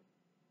memorial,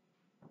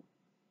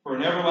 for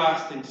an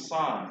everlasting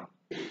sign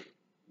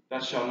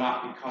that shall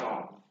not be cut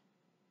off.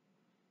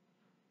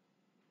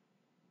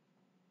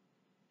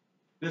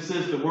 This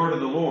is the word of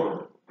the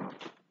Lord.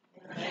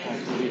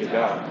 Thanks be to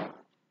God.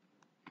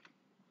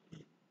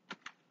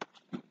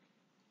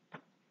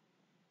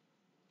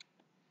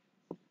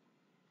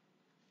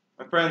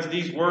 My friends,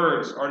 these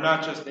words are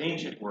not just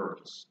ancient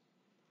words.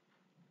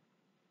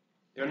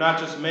 They're not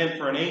just meant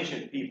for an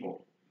ancient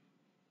people.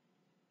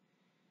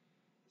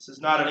 This is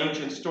not an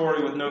ancient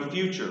story with no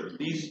future.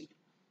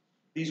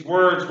 These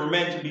words were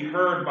meant to be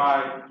heard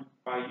by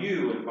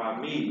you and by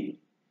me.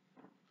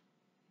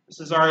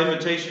 This is our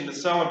invitation to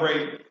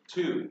celebrate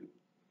too.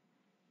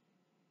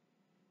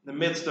 In the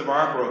midst of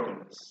our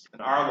brokenness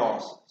and our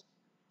losses,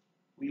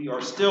 we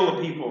are still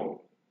a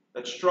people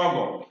that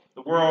struggle.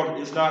 The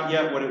world is not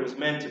yet what it was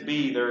meant to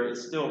be. There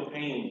is still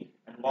pain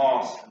and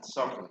loss and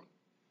suffering.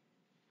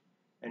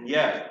 And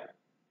yet,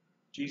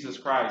 Jesus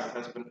Christ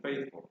has been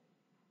faithful.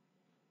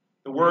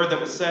 The word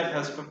that was sent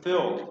has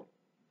fulfilled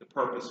the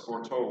purpose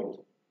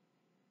foretold.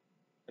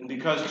 And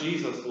because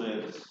Jesus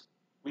lives,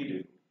 we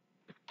do.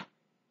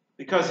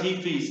 Because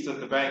he feasts at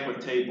the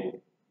banquet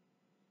table,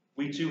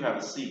 we too have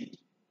a seat.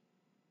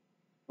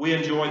 We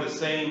enjoy the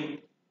same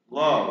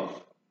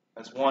love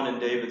as one in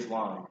David's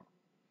line.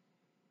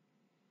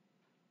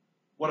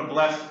 What a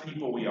blessed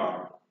people we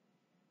are.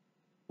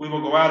 We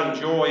will go out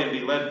in joy and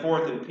be led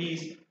forth in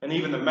peace, and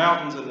even the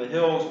mountains and the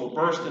hills will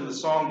burst into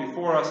song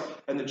before us,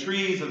 and the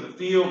trees of the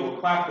field will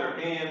clap their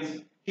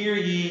hands. Hear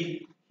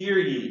ye, hear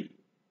ye.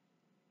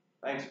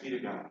 Thanks be to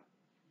God.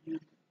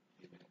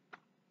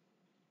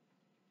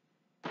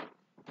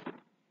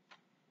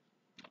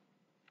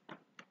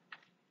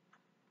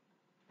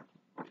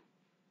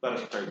 Let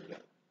us pray together.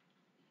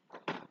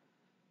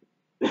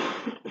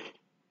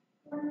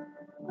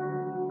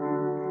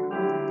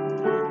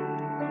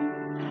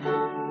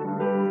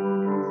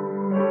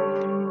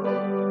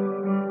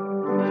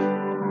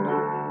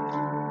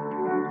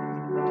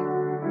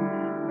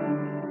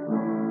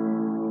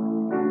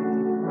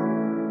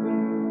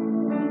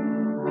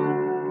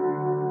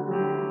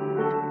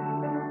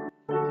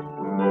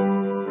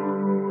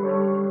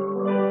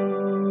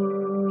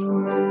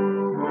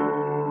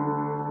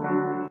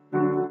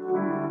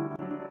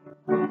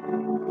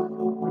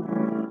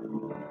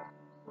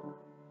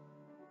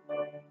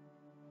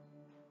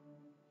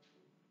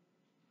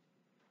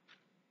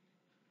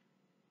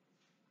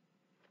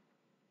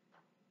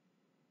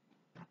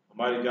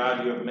 Almighty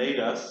God, you have made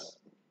us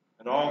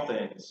and all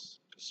things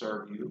to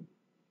serve you.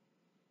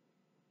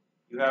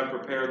 You have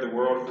prepared the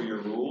world for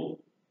your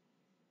rule.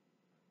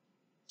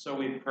 So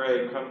we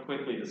pray, come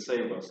quickly to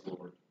save us,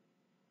 Lord,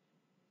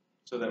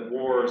 so that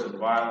wars and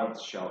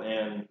violence shall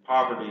end,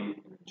 poverty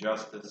and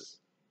injustice,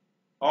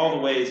 all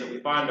the ways that we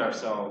find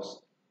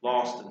ourselves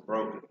lost and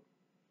broken.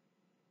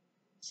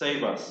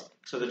 Save us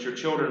so that your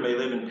children may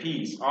live in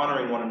peace,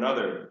 honoring one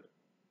another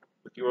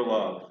with your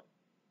love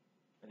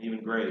and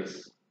even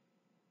grace.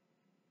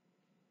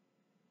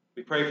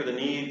 We pray for the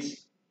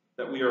needs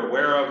that we are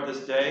aware of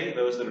this day,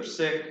 those that are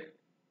sick,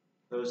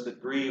 those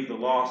that grieve the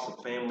loss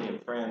of family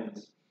and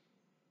friends.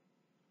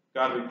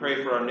 God, we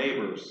pray for our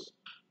neighbors,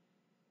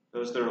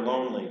 those that are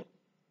lonely,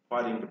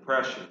 fighting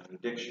depression and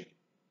addiction.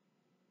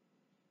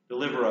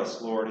 Deliver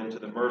us, Lord, into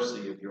the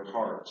mercy of your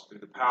heart through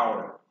the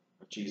power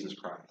of Jesus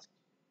Christ.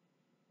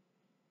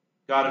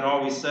 God, in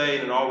all we say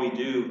and in all we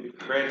do,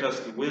 grant us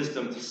the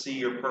wisdom to see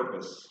your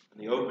purpose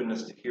and the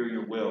openness to hear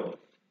your will,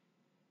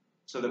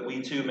 so that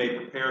we too may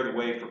prepare the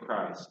way for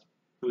Christ,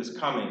 who is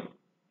coming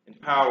in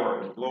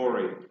power and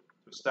glory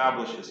to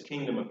establish his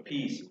kingdom of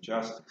peace and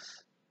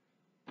justice.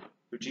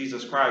 Through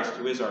Jesus Christ,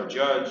 who is our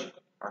judge,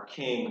 our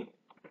king,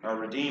 our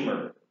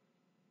redeemer,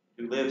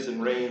 who lives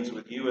and reigns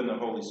with you in the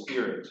Holy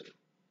Spirit,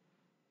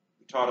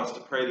 who taught us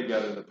to pray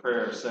together the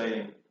prayer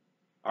saying,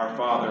 Our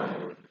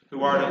Father,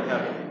 who art in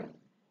heaven,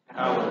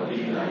 hallowed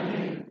be thy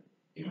name.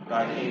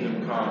 Thy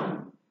kingdom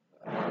come,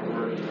 thy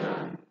will be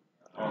done,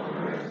 on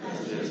earth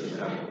as it is in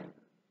heaven.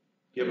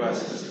 Give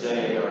us this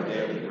day our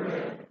daily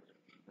bread,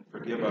 and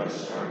forgive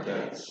us our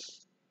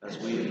debts, as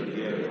we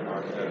forgive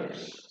our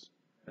debtors.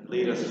 And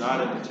lead us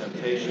not into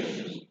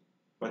temptation,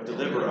 but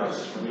deliver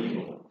us from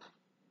evil.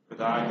 For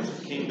thine is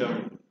the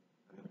kingdom,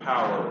 and the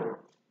power,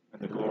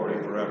 and the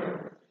glory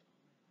forever.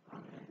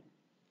 Amen.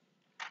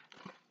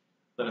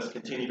 Let us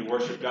continue to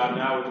worship God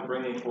now with the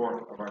bringing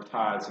forth of our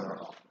tithes and our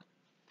offerings.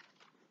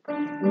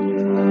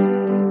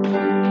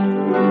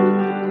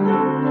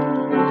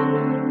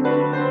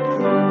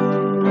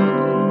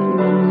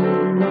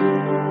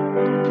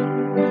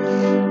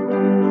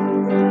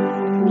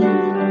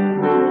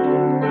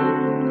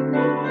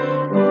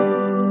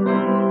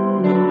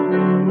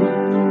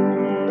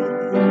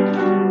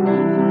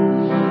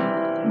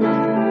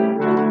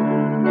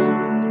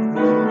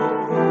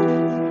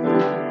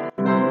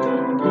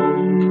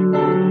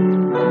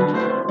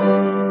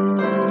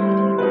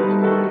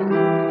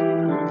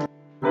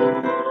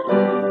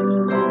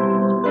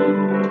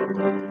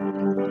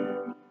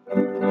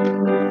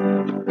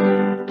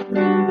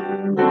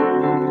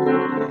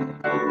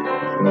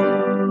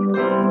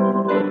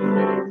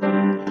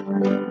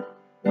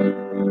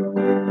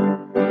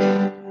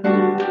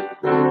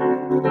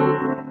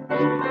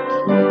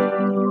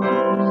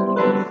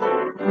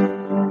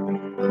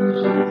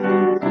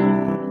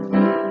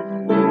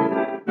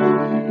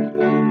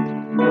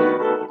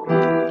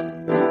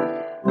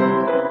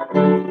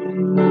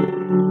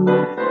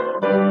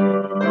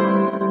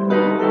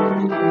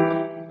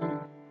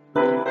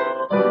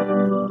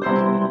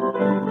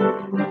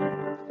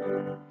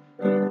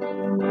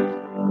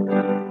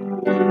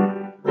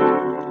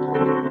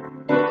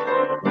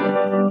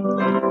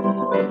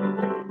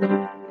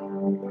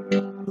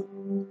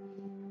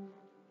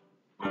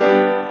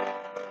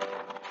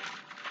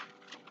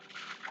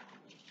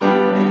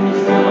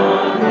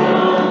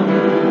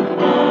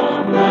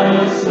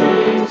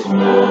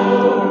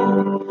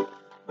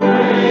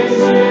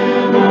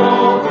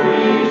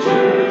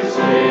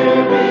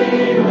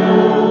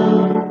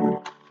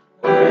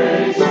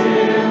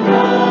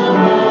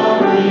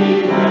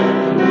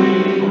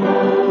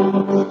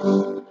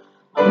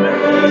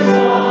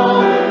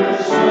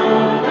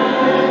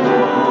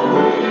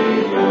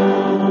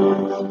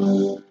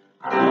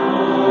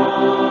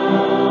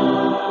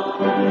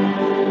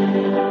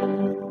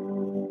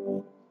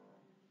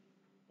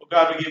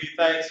 God, we give you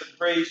thanks and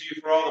praise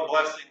you for all the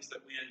blessings that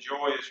we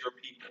enjoy as your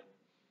people.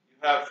 You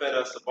have fed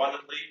us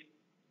abundantly.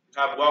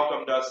 You have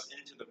welcomed us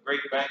into the great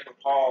banquet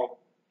hall.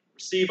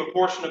 Receive a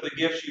portion of the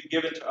gifts you've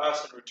given to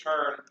us in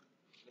return,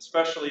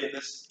 especially in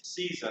this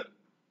season.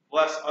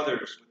 Bless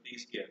others with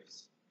these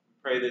gifts. We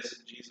pray this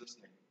in Jesus'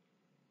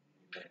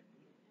 name.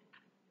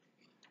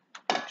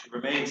 Amen. You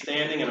remain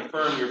standing and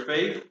affirm your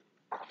faith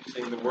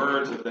using the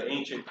words of the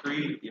ancient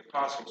creed, the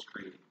Apostles'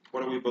 Creed.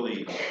 What do we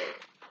believe?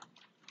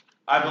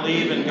 I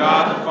believe in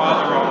God the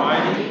Father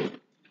Almighty,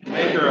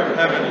 maker of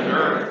heaven and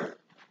earth,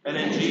 and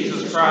in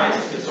Jesus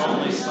Christ, his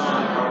only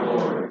Son, our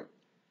Lord,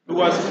 who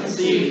was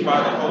conceived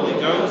by the Holy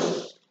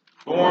Ghost,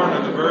 born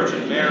of the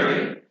Virgin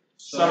Mary,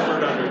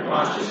 suffered under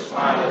Pontius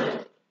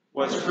Pilate,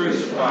 was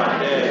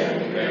crucified,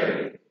 dead, and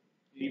buried.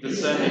 He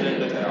descended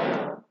into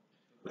hell.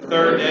 The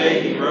third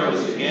day he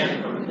rose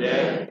again from the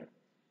dead.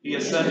 He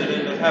ascended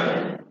into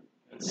heaven,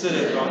 and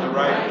sitteth on the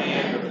right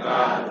hand of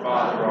God the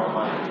Father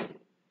Almighty.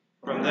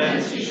 From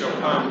thence he shall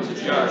come to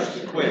judge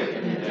the quick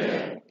and the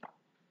dead.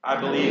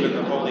 I believe in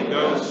the Holy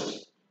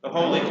Ghost, the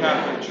Holy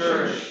Catholic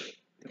Church,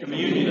 the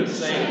communion of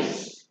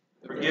saints,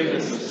 the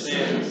forgiveness of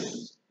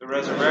sins, the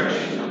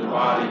resurrection of the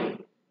body,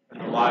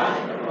 and the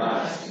life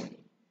everlasting.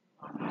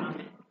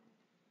 Amen.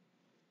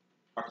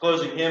 Our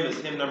closing hymn is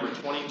hymn number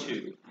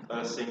 22. Let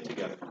us sing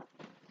together.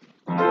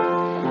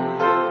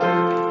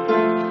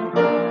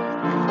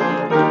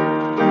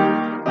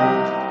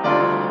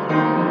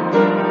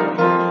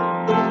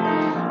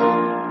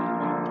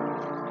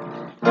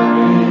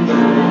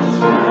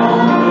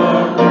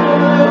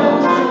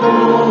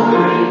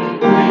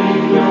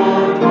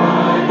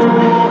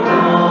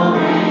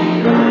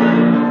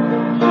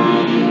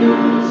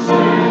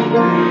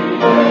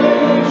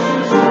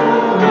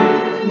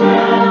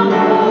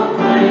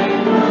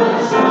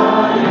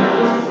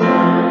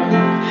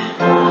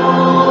 Oh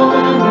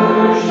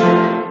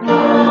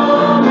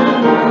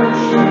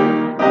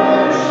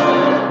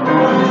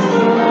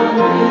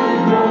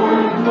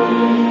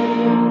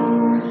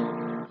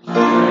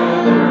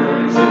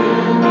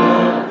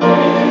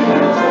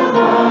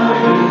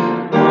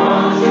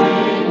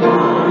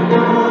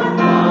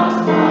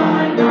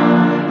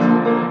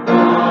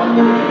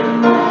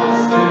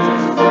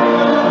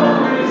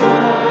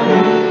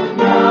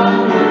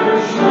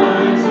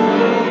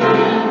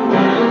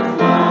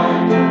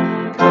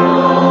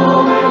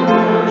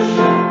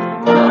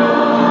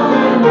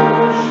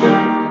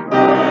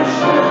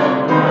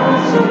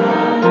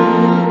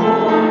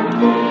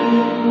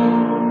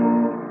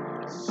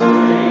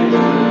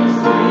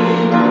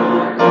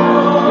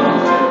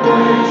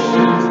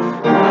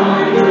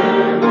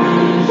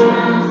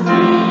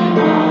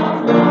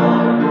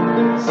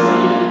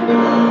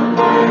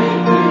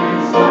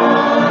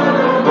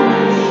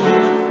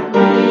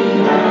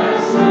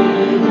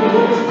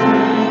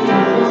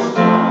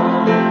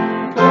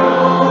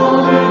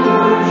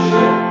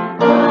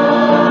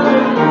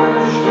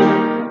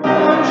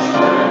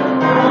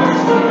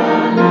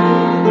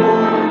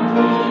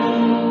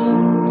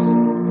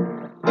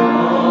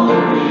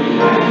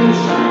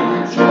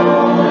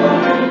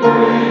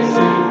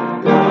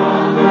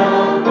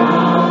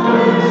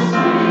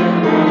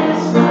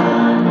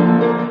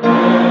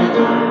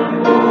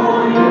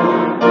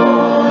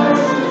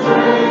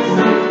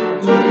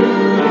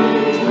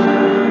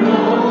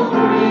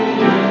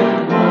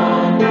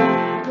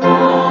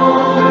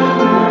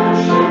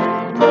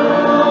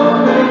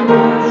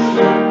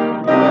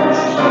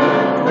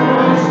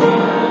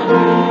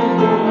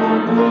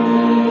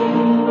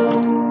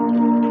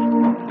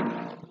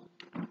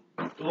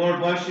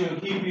bless you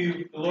and keep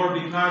you. The Lord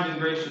be kind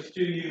and gracious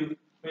to you.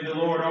 May the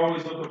Lord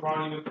always look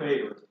upon you with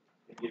favor.